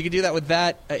 Yeah. You can do that with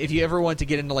that. If you ever want to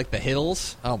get into, like, the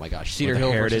hills, oh, my gosh, Cedar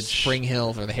Hill versus Spring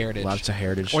Hill or the Heritage. Lots of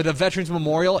Heritage. Or the Veterans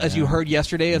Memorial, as you heard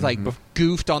yesterday, is like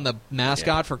goofed on the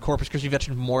mascot for Corpus Christi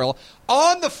Veterans Memorial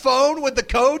on the phone with the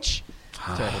coach.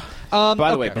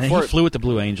 By the way, he flew with the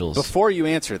Blue Angels. Before you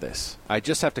answer this, I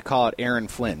just have to call out Aaron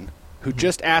Flynn, who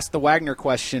just asked the Wagner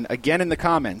question again in the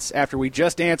comments after we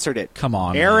just answered it. Come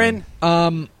on, Aaron.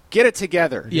 Get it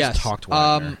together. Yes. Just talk to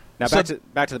Wagner. Now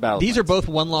back to the battle. These are both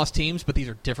one-loss teams, but these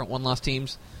are different one-loss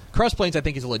teams. Cross Plains, I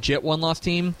think, is a legit one-loss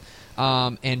team,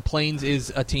 and Plains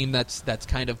is a team that's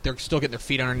kind of they're still getting their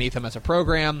feet underneath them as a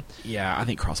program. Yeah, I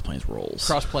think Cross Plains rolls.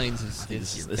 Cross Plains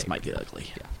is this might get ugly.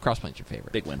 Yeah, Cross Plains your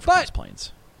favorite. Big win for Cross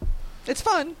Plains. It's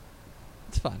fun.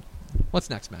 It's fun. What's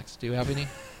next, Max? Do you have any?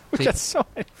 We got so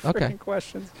many freaking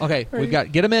questions. Okay,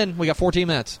 get them in. We got 14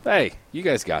 minutes. Hey, you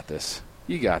guys got this.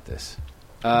 You got this.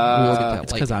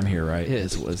 It's because I'm here, right?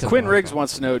 Quinn Riggs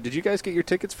wants to know, did you guys get your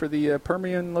tickets for the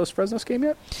Permian Los Fresnos game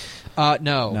yet?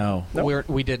 No.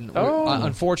 We didn't.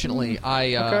 Unfortunately,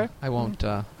 I won't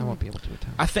be able to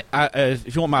attend. I think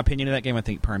if you want my opinion of that game, I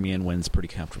think Permian wins pretty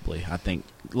comfortably. I think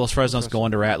Los Fresnos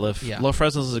going to Ratliff. Yeah. Los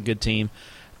Fresnos is a good team.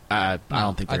 I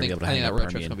don't think they're going to be able to hang that road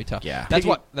trip's going to be tough. Yeah.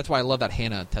 That's why I love that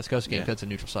Hannah-Tascosa game, because it's a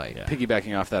neutral site. Yeah.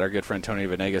 Piggybacking off that, our good friend Tony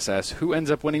Venegas asks, who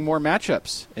ends up winning more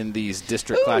matchups in these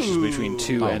district clashes between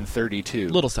 2 and 32?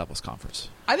 Little Southwest Conference.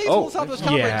 I think it's Little Southwest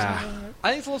Conference. Yeah. I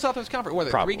think it's Little Southwest Conference. What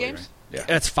are there, 3 games? Right?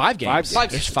 Yeah. It's 5 games.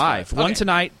 There's 5. One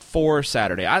tonight, 4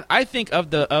 Saturday. I think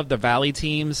of the Valley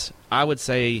teams, I would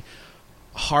say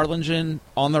Harlingen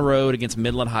on the road against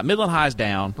Midland High. Midland High's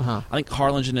down. I think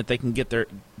Harlingen, if they can get their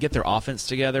offense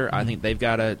together, I think they've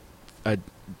got a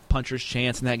puncher's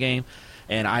chance in that game.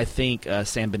 And I think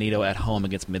San Benito at home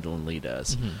against Midland Lee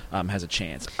has a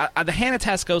chance. The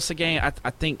Hannah-Tascosa game, I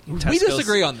think we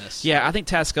disagree on this. Yeah, I think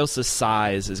Tascosa's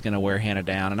size is going to wear Hannah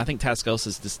down, and I think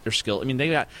Tascosa's their skill. I mean,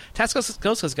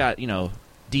 Tascosa's got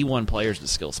D1 players in the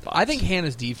skill spots. I think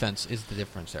Hannah's defense is the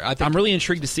difference there. I'm really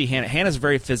intrigued to see Hannah. Hannah's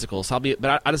very physical, so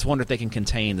but I just wonder if they can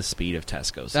contain the speed of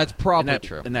Tascosa. That's probably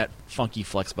true. And that funky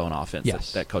flex bone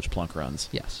offense that Coach Plunk runs.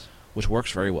 Yes. Which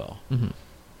works very well.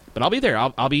 But I'll be there.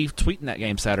 I'll be tweeting that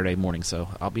game Saturday morning, so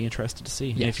I'll be interested to see.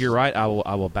 Yes. And if you're right, I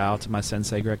will bow to my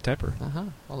sensei, Greg Tepper.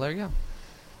 Well, there you go.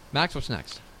 Max, what's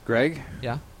next? Greg?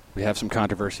 Yeah? We have some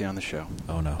controversy on the show.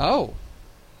 Oh, no. Oh.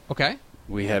 Okay.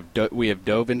 We have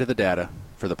dove into the data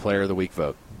for the Player of the Week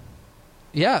vote.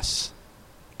 Yes.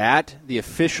 At the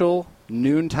official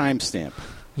noon timestamp,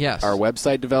 Yes. our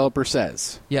website developer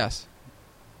says Yes.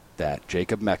 that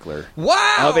Jacob Meckler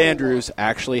Wow! of Andrews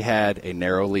actually had a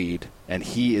narrow lead, and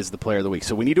he is the Player of the Week.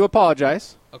 So we need to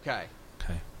apologize Okay.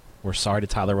 Okay. We're sorry to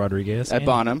Tyler Rodriguez. at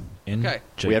Bonham. Okay.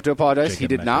 We have to apologize. Jacob He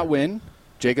did not Meckler. win.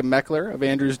 Jacob Meckler of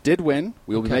Andrews did win.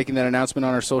 We will be Okay. making that announcement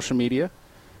on our social media.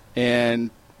 And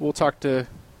we'll talk to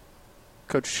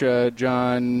Coach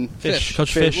John Fish.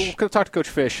 Coach Fish. We'll talk to Coach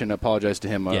Fish and apologize to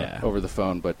him Yeah. over the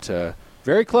phone. But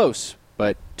very close.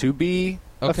 But to be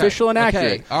Okay. official and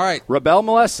accurate, Okay. All right. Rebel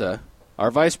Melessa, our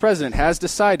vice president, has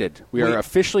decided we We- are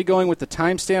officially going with the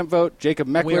timestamp vote. Jacob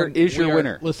Meckler is your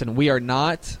winner. Listen, we are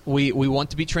not. We want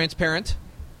to be transparent.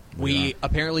 We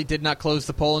apparently did not close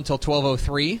the poll until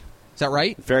 12:03. Is that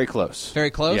right? Very close. Very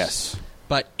close? Yes.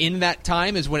 But in that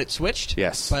time is when it switched?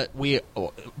 Yes. But we,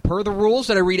 per the rules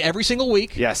that I read every single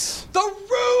week, Yes. the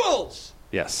rules!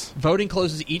 Yes. Voting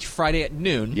closes each Friday at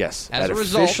noon. Yes. As a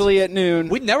result, officially at noon.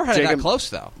 we've never had it Jacob- that close,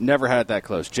 though. Never had it that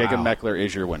close. Jacob Wow. Meckler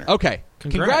is your winner. Okay.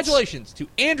 Congrats. Congratulations to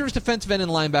Andrews defensive end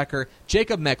and linebacker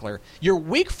Jacob Meckler, your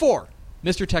Week 4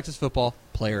 Mr. Texas Football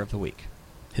Player of the Week.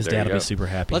 His There you dad will go. be super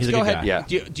happy. Let's He's a go good ahead. guy.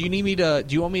 Yeah. Do you need me to?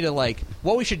 Do you want me to like?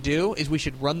 What we should do is we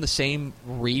should run the same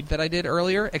read that I did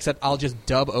earlier, except I'll just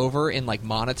dub over in like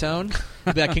monotone.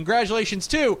 That congratulations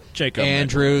to Jacob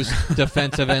Andrews,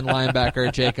 defensive end linebacker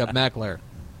Jacob Meckler.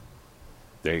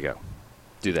 There you go.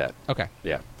 Do that. Okay.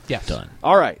 Yeah. Yes. Done.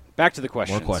 All right. Back to the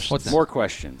questions. More questions. What's More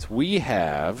questions. We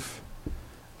have.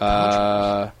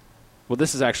 Well,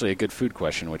 this is actually a good food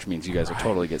question, which means you guys will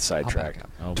totally get sidetracked. back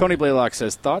up. Oh, Tony Blaylock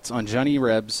says, thoughts on Johnny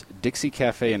Reb's Dixie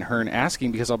Cafe in Hearn,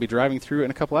 asking because I'll be driving through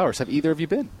in a couple hours. Have either of you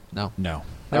been? No. No.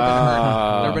 Never been to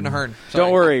Hearn. Never been to Hearn. Sorry.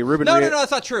 Don't worry, Ruben. No,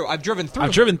 that's not true. I've driven through.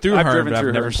 I've driven through I've Hearn, driven but through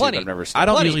I've never Hearn, Plenty. I've never I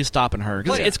don't Plenty. usually stop in Hearn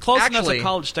because Plenty. it's close enough Actually- to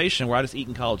College Station where I just eat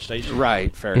in College Station.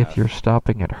 Right, fair If enough. you're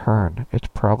stopping at Hearn, it's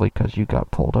probably because you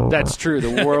got pulled over. That's true.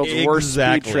 The world's worst speed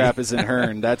Exactly. trap is in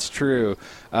Hearn. That's true.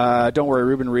 Don't worry,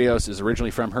 Ruben Rios is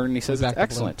originally from Hearn, and he says Back it's to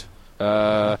excellent.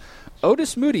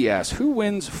 Otis Moody asks, who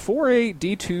wins 4A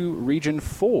D2 Region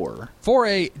 4?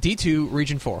 4A D2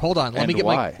 Region 4. Hold on. Let And me get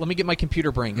why? my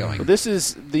computer brain going. Well, this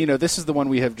is the one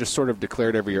we have just sort of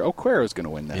declared every year. Oh, Cuero's going to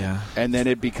win that. Yeah. And then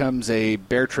it becomes a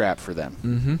bear trap for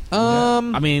them.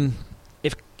 I mean,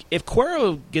 if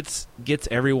Cuero gets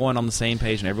everyone on the same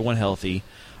page and everyone healthy,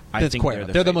 I That's think Cuero. they're They're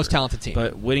the favorite. most talented team.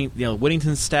 But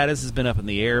Whittington's status has been up in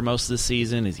the air most of the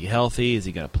season. Is he healthy? Is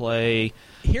he going to play?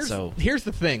 Here's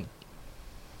the thing.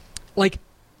 Like,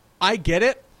 I get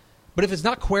it, but if it's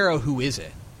not Cuero, who is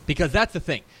it? Because that's the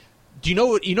thing. Do you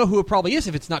know who it probably is?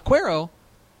 If it's not Cuero,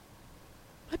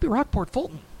 it might be Rockport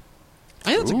Fulton.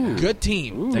 I think that's a good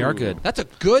team. They are good. That's a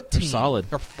good team. They're solid.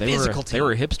 They're a They physical team. They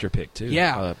were a hipster pick too.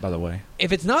 Yeah. By the way.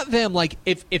 If it's not them, like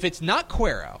if it's not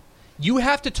Cuero, you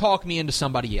have to talk me into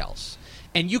somebody else,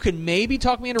 and you can maybe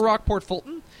talk me into Rockport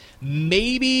Fulton.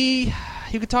 Maybe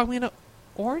you could talk me into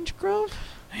Orange Grove.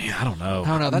 Yeah, I don't know.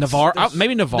 That's- Navarro. that's-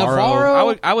 Maybe Navarro.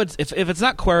 Navarro? I would. If it's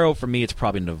not Cuero for me, it's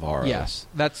probably Navarro. Yes,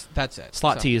 that's it.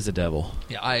 Slot So- T is the devil.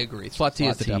 Yeah, I agree. Slot T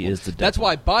is the T devil. is the That's devil.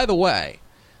 why, by the way,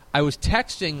 I was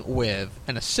texting with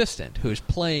an assistant who's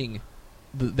playing.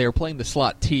 They were playing the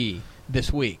Slot T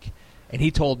this week, and he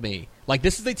told me like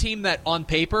this is the team that on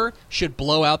paper should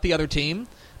blow out the other team,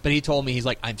 but he told me he's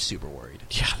like I'm super worried.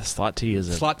 Yeah, the Slot T is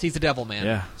a. Slot T's the devil, man.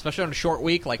 Yeah. Especially on a short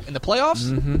week, like in the playoffs.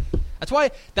 Mm-hmm.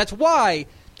 That's why.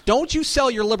 Don't you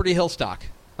sell your Liberty Hill stock?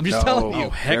 I'm just telling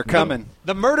you. heck They're no. coming.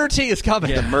 The murder tea is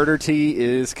coming. The murder tea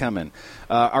is coming.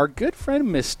 Our good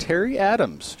friend Miss Terry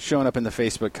Adams showing up in the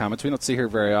Facebook comments. We don't see her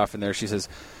very often there. She says,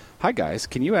 "Hi guys,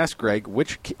 can you ask Greg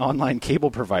which online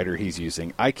cable provider he's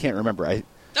using? I can't remember.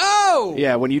 Oh!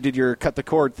 Yeah, when you did your cut the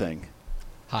cord thing.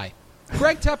 Hi.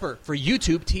 Greg Tepper for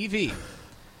YouTube TV.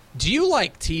 Do you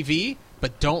like TV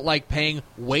but don't like paying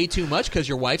way too much because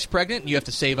your wife's pregnant and you have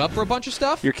to save up for a bunch of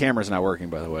stuff? Your camera's not working,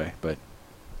 by the way, but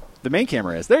the main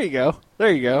camera is. There you go.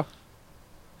 There you go.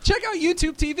 Check out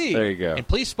YouTube TV. There you go. And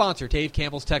please sponsor Dave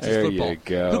Campbell's Texas There Football, you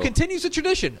go. who continues the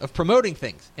tradition of promoting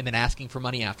things and then asking for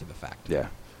money after the fact.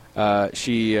 Yeah.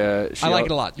 She I like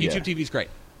it a lot. yeah. YouTube TV's great.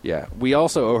 Yeah, we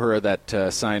also owe her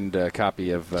that signed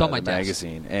copy of It's on my the desk.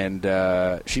 magazine,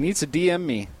 and she needs to DM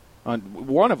me on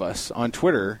one of us on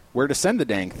Twitter where to send the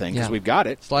dang thing because Yeah. we've got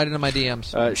it. Slide into my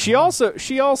DMs.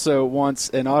 She also wants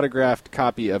an autographed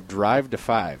copy of Drive to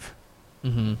 5,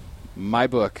 my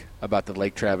book about the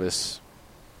Lake Travis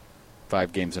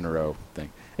 5 games in a row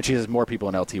thing. And she says more people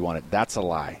in LT want it. That's a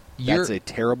lie. That's a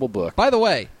terrible book. By the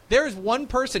way, there is one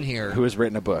person here who has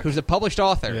written a book. Who's a published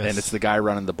author. Yes. And it's the guy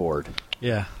running the board.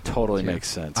 Yeah. Totally makes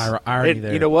sense.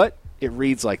 There. You know what? It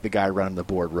reads like the guy running the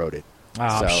board wrote it. Oh,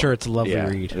 I'm sure it's a lovely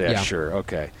read. Yeah, sure.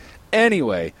 Okay.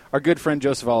 Anyway, our good friend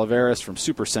Joseph Oliveras from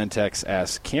Super Centex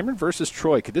asks, Cameron versus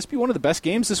Troy, could this be one of the best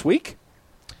games this week?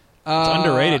 It's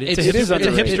underrated. It's a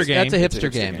hipster game. That's a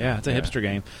hipster game. Yeah, it's a hipster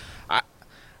game.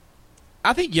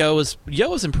 I think Yo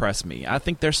has impressed me. I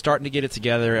think they're starting to get it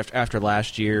together after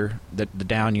last year, the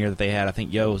down year that they had. I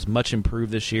think Yo is much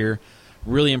improved this year.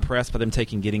 Really impressed by them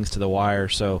taking Giddings to the wire.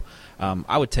 So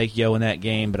I would take Yo in that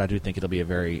game, but I do think it'll be a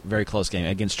very, very close game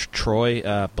against Troy.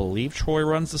 I believe Troy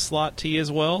runs the slot T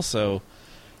as well. So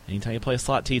anytime you play a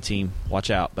slot T team, watch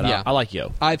out. But I like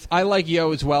Yo. I like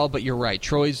Yo as well, but you're right.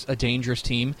 Troy's a dangerous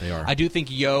team. They are. I do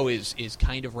think Yo is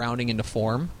kind of rounding into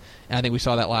form, and I think we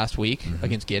saw that last week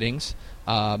against Giddings.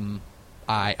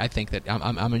 I think that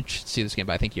I'm interested to see this game,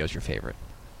 but I think Yo's your favorite.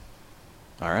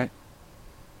 All right.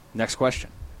 Next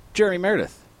question. Jeremy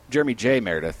J.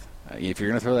 Meredith. If you're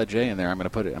going to throw that J in there, I'm going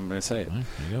to say it.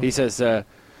 He says,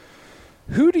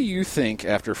 who do you think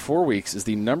after 4 weeks is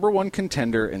the number one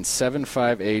contender in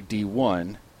 7-5A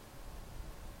D1?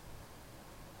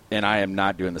 And I am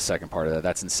not doing the second part of that.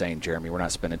 That's insane, Jeremy. We're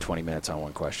not spending 20 minutes on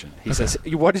one question. He says,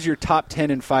 what is your top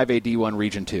 10 in 5A D1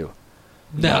 Region 2?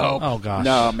 No. Oh, gosh.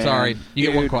 No, man. Sorry. You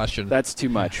get one question. That's too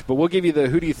much. But we'll give you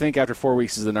who do you think after 4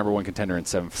 weeks is the number one contender in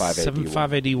 7-5A D1?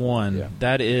 7-5A D1. Yeah.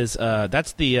 That is,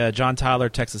 that's the John Tyler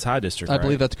Texas High District, I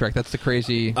believe that's correct. That's the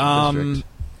crazy district.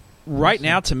 Right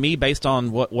now, to me, based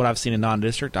on what I've seen in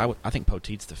non-district, I think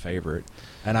Poteet's the favorite.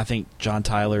 And I think John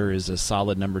Tyler is a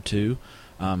solid number 2.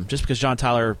 Just because John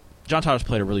Tyler's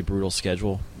played a really brutal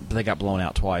schedule. But they got blown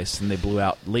out twice, and they blew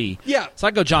out Lee. Yeah. So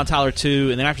I'd go John Tyler 2,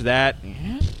 and then after that...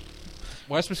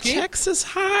 West Mesquite? Texas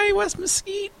High, West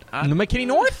Mesquite. McKinney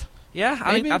North? Yeah,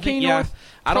 I think North.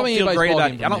 I don't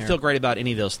feel great about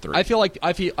any of those three. I feel like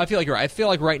you're right. I feel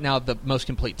like right now the most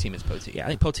complete team is Poteet. Yeah, I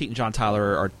think Poteet and John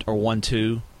Tyler are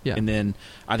 1-2. Yeah. And then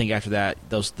I think after that,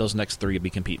 those next three will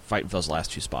be fighting for those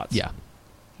last 2 spots. Yeah.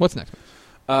 What's next?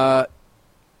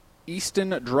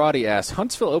 Easton Droddy asks,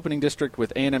 Huntsville opening district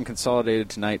with A&M consolidated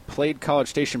tonight. Played College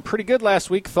Station pretty good last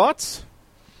week. Thoughts?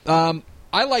 I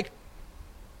like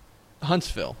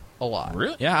Huntsville a lot.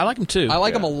 Really? Yeah, I like them too. I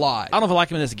like them a lot. I don't know if I like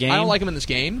them in this game. I don't like them in this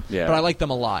game, but I like them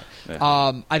a lot.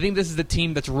 Yeah. I think this is the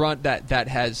team that's run that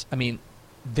has. I mean,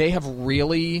 they have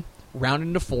really rounded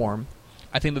into form.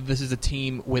 I think that this is a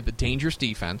team with a dangerous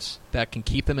defense that can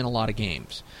keep them in a lot of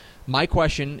games. My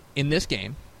question in this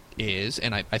game is,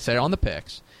 and I said it on the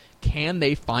picks, can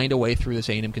they find a way through this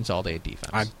A&M consolidated defense?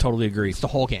 I totally agree. It's the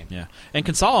whole game. Yeah, and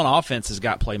Consol on offense has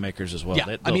got playmakers as well.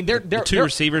 Yeah, I mean, they're the 2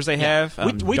 receivers they have,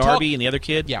 Darby and the other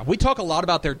kid. Yeah, we talk a lot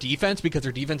about their defense because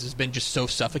their defense has been just so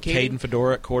suffocating. Caden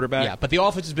Fedora at quarterback. Yeah, but the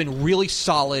offense has been really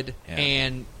solid,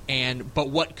 but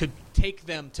what could take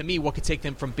them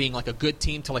from being like a good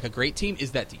team to like a great team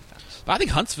is that defense. But I think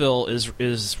Huntsville is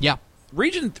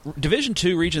Division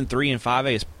 2, Region 3, and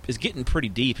 5A is getting pretty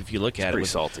deep if you look at it.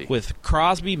 Salty. With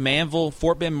Crosby, Manville,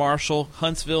 Fort Bend Marshall,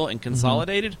 Huntsville, and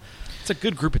Consolidated. It's a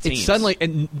good group of teams. It's suddenly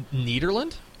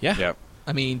Nederland? Yeah. Yep.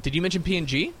 I mean, did you mention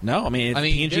P&G? No, I mean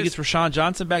P&G gets Rashawn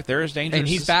Johnson back there is dangerous. And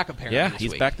he's back apparently. Yeah,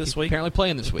 he's back this week. Apparently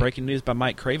playing this week. Breaking news by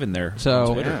Mike Craven there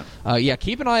on Twitter.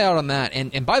 Keep an eye out on that.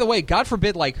 And by the way, God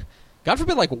forbid,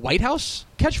 White House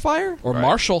catch fire or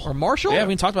Marshall. Yeah,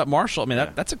 we talked about Marshall. I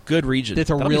mean, that's a good region. It's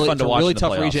a really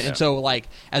tough region. Yeah. And so,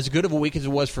 as good of a week as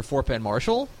it was for Fort Bend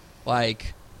Marshall,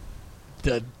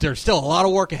 there's still a lot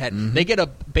of work ahead. Mm-hmm. They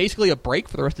get basically a break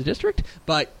for the rest of the district,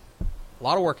 but a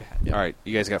lot of work ahead. Yeah. All right,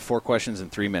 you guys got 4 questions in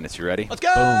 3 minutes. You ready? Let's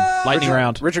go! Boom. Lightning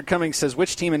round. Richard Cummings says,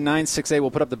 which team in 9-6A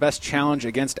will put up the best challenge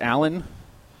against Allen?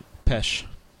 Pesh.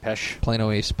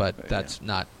 Plano East, but that's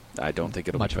not... I don't think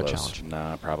it'll much be close. Of a challenge.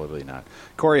 No, probably not.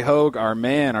 Corey Hogue,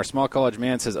 our small college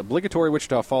man, says, obligatory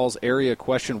Wichita Falls area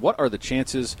question. What are the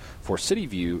chances for City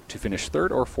View to finish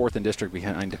 3rd or 4th in district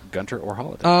behind Gunter or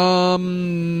Holiday?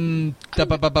 They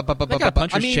got a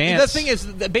puncher's chance. The thing is,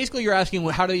 basically you're asking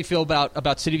how do you feel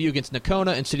about City View against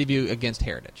Nakona and City View against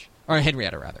Heritage. Or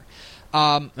Henrietta, rather.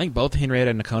 I think both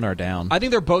Henrietta and Nakona are down. I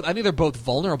think they're both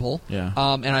vulnerable. Yeah.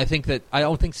 And I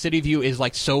don't think City View is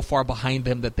so far behind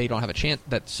them that they don't have a chance.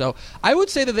 So I would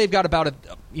say that they've got about a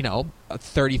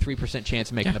 33% chance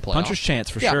of making the playoffs. Puncher's chance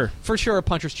for sure. For sure, a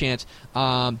puncher's chance.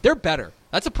 They're better.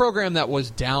 That's a program that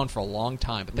was down for a long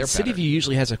time, but they're better. City View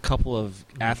usually has a couple of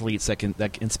athletes that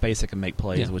in space that can make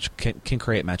plays, which can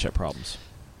create matchup problems.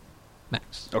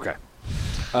 Max. Okay.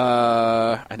 You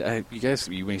guys,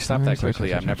 when you stop that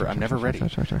quickly, I'm never ready.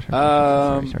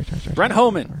 Brent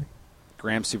Holman,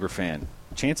 Graham superfan.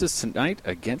 chances tonight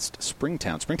against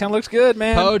Springtown. Springtown looks good,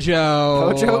 man.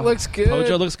 Pojo looks good.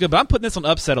 Pojo looks good, but I'm putting this on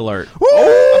upset alert.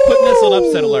 I'm putting this on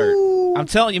upset alert. I'm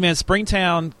telling you, man,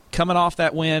 Springtown coming off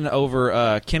that win over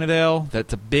Kennedale,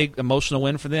 that's a big emotional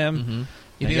win for them. Mm-hmm.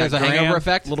 You think there's a hangover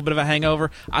effect? A little bit of a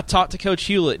hangover. I talked to Coach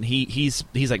Hewlett, and he's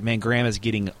like, man, Graham is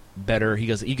getting better. He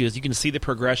goes, you can see the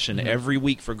progression every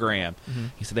week for Graham. Mm-hmm.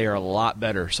 He said they are a lot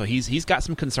better. So he's got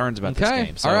some concerns about this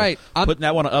game. So all right, I'm putting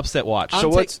that one on upset watch.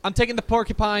 I'm taking the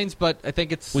Porcupines, but I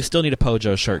think we still need a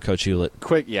Pojo shirt, Coach Hewlett.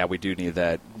 Quick, yeah, we do need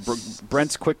that.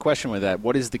 Brent's quick question with that: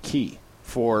 what is the key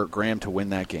for Graham to win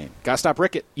that game? Got to stop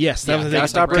Rickett. Yes, that was the thing.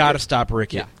 Got to stop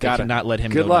Rickett. Got to not let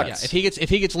him Good go luck. nuts. Yeah, if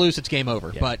he gets loose, it's game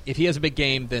over. Yeah. But if he has a big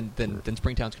game, then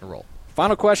Springtown's going to roll.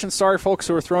 Final question. Sorry, folks,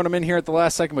 who are throwing them in here at the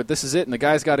last second, but this is it, and the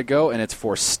guys got to go, and it's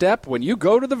for Step. When you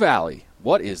go to the Valley,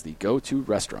 what is the go-to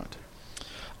restaurant?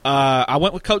 I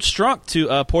went with Coach Strunk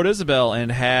to Port Isabel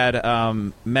and had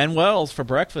Manuel's for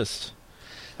breakfast.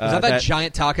 Is that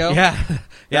giant taco? Yeah.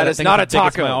 That is not a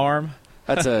taco. My arm.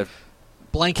 That's a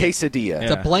blanket. Quesadilla.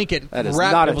 It's a blanket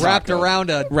wrapped around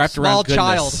a small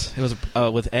child. It was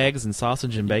with eggs and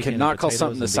sausage and bacon. You cannot call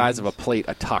something the size of a plate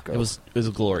a taco. It was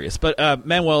glorious. But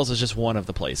Manuel's is just one of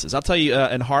the places. I'll tell you,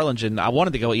 in Harlingen, I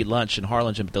wanted to go eat lunch in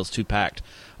Harlingen, but those two packed.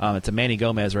 It's a Manny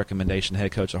Gomez recommendation,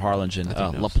 head coach of Harlingen.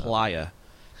 La Playa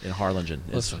in Harlingen.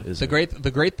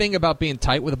 The great thing about being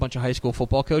tight with a bunch of high school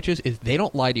football coaches is they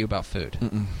don't lie to you about food.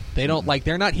 They don't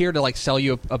they're not here to sell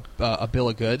you a bill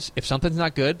of goods. If something's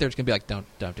not good, they're just gonna be like, don't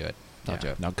do it. Don't do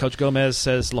it. Now, Coach Gomez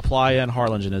says La Playa and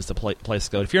Harlingen is the place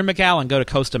to go. If you're in McAllen, go to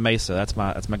Costa Mesa. That's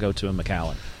my go-to in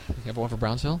McAllen. You ever one for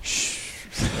Brownsville?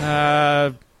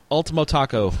 Ultimo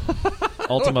Taco.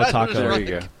 Ultimo Taco. There you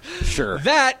go. Sure.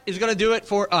 That is going to do it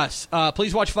for us.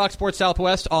 Please watch Fox Sports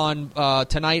Southwest on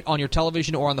tonight on your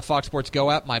television or on the Fox Sports Go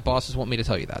app. My bosses want me to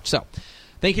tell you that. So,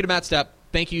 thank you to Matt Stepp.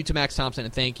 Thank you to Max Thompson,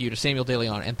 and thank you to Samuel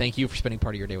DeLeon, and thank you for spending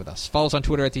part of your day with us. Follow us on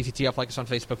Twitter at TCTF, like us on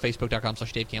Facebook,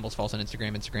 facebook.com/Dave Campbell's. Follow us on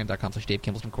Instagram, instagram.com/Dave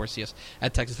Campbell's, and of course, see us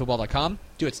at TexasFootball.com.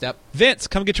 Do it, Stepp. Vince,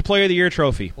 come get your Player of the Year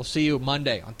trophy. We'll see you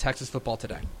Monday on Texas Football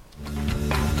Today.